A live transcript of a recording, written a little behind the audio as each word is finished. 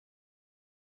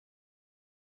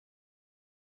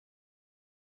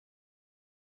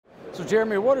So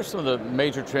Jeremy, what are some of the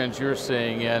major trends you're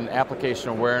seeing in application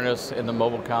awareness in the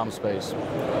mobile comm space?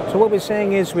 So what we're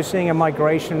seeing a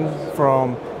migration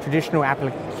from traditional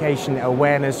application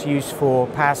awareness used for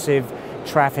passive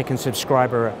traffic and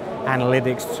subscriber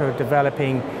analytics to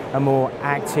developing a more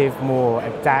active, more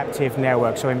adaptive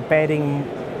network. So embedding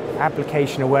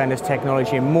application awareness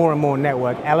technology in more and more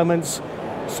network elements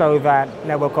so that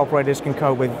network operators can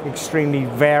cope with extremely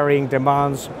varying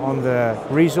demands on the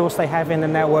resource they have in the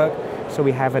network. So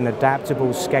we have an adaptable,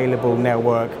 scalable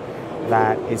network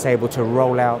that is able to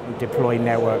roll out and deploy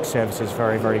network services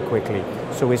very, very quickly.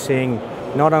 So we're seeing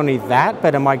not only that,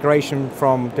 but a migration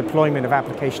from deployment of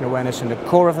application awareness in the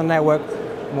core of the network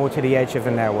more to the edge of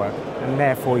the network. And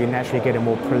therefore, you naturally get a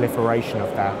more proliferation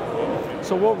of that.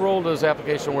 So what role does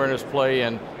application awareness play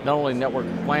in not only network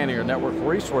planning or network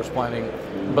resource planning,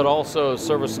 but also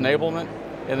service enablement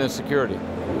and then security?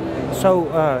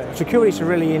 So security is a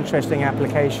really interesting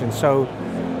application. So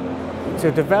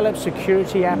to develop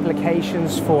security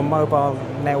applications for mobile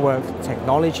network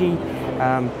technology,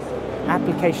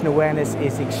 application awareness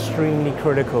is extremely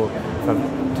critical for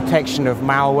detection of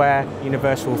malware,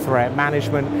 universal threat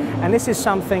management, and this is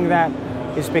something that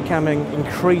is becoming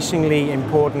increasingly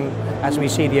important as we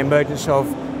see the emergence of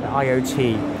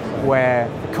IoT, where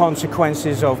the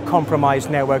consequences of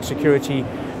compromised network security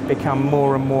become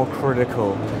more and more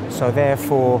critical. So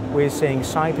therefore, we're seeing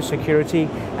cybersecurity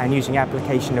and using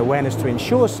application awareness to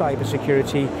ensure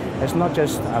cybersecurity as not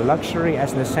just a luxury,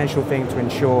 as an essential thing to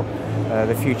ensure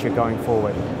the future going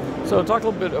forward. So talk a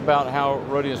little bit about how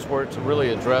Rohde Schwarz really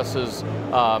addresses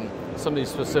some of these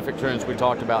specific trends we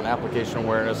talked about in application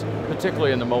awareness,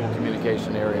 particularly in the mobile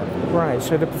communication area. Right,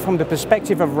 so from the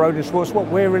perspective of Rohde Schwarz, what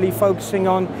we're really focusing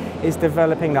on is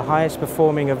developing the highest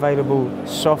performing available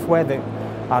software that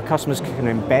our customers can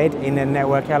embed in their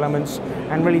network elements,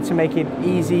 and really to make it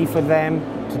easy for them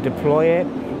to deploy it,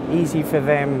 easy for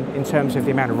them in terms of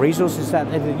the amount of resources that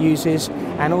it uses,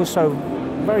 and also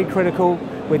very critical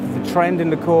with the trend in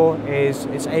the core is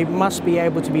it must be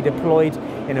able to be deployed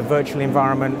in a virtual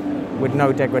environment with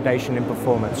no degradation in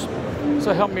performance.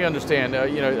 So help me understand,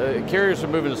 carriers are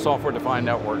moving to software-defined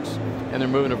networks and they're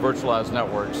moving to virtualized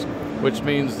networks, which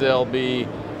means there'll be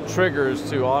triggers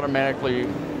to automatically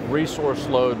resource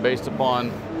load based upon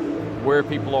where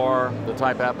people are, the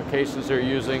type of applications they're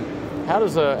using. How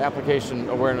does application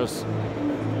awareness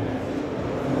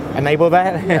enable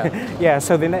that? Yeah. Yeah,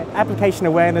 so the application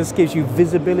awareness gives you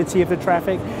visibility of the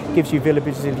traffic, gives you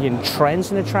visibility in trends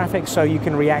in the traffic, so you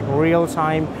can react real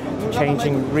time to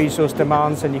changing resource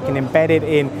demands, and you can embed it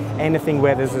in anything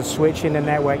where there's a switch in the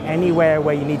network, anywhere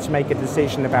where you need to make a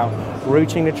decision about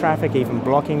routing the traffic, even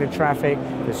blocking the traffic,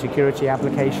 the security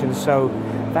applications. So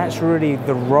that's really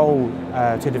the role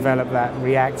to develop that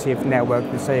reactive network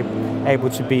that's able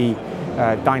to be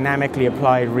dynamically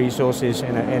applied resources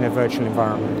in a virtual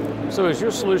environment. So is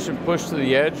your solution pushed to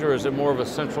the edge, or is it more of a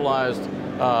centralized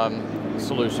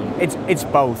solution? It's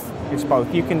both. It's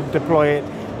both. You can deploy it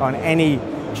on any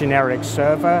generic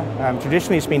server.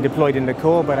 Traditionally it's been deployed in the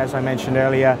core, but as I mentioned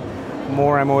earlier,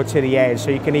 more and more to the edge. So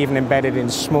you can even embed it in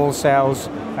small cells,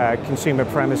 consumer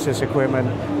premises equipment.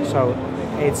 So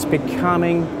it's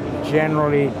becoming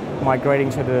generally migrating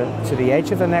to the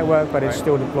edge of the network, but it's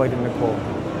still deployed in the core.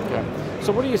 Okay.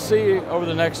 So what do you see over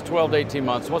the next 12 to 18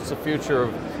 months? What's the future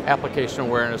of application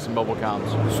awareness in mobile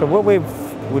comms? So what we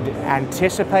would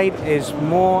anticipate is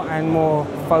more and more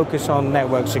focus on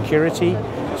network security.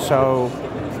 So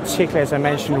particularly, as I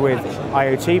mentioned, with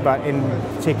IoT, but in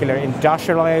particular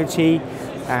industrial IoT,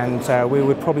 and we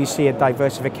would probably see a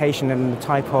diversification in the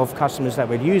type of customers that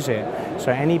would use it.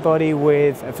 So anybody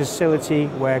with a facility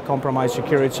where compromised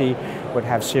security would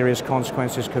have serious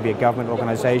consequences, could be a government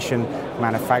organization,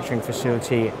 manufacturing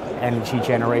facility, energy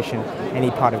generation, any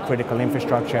part of critical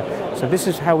infrastructure. So this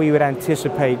is how we would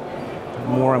anticipate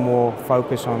more and more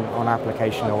focus on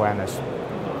application awareness.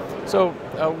 So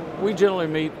we generally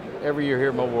meet every year here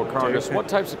at Mobile World Congress. What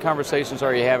types of conversations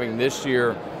are you having this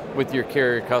year with your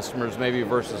carrier customers, maybe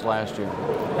versus last year?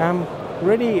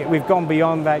 Really, we've gone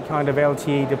beyond that kind of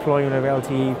LTE, deployment of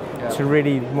LTE, to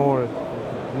really more,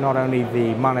 not only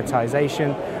the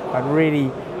monetization, but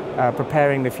really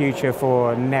preparing the future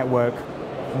for a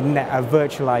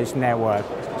virtualized network.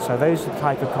 So those are the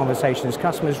type of conversations.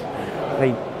 Customers,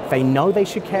 they know they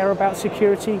should care about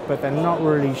security, but they're not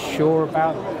really sure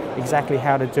about exactly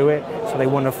how to do it, so they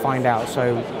want to find out.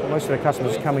 So most of the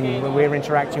customers we're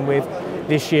interacting with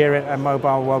this year at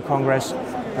Mobile World Congress,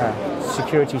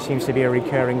 security seems to be a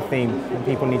recurring theme, and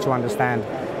people need to understand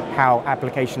how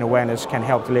application awareness can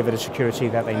help deliver the security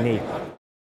that they need.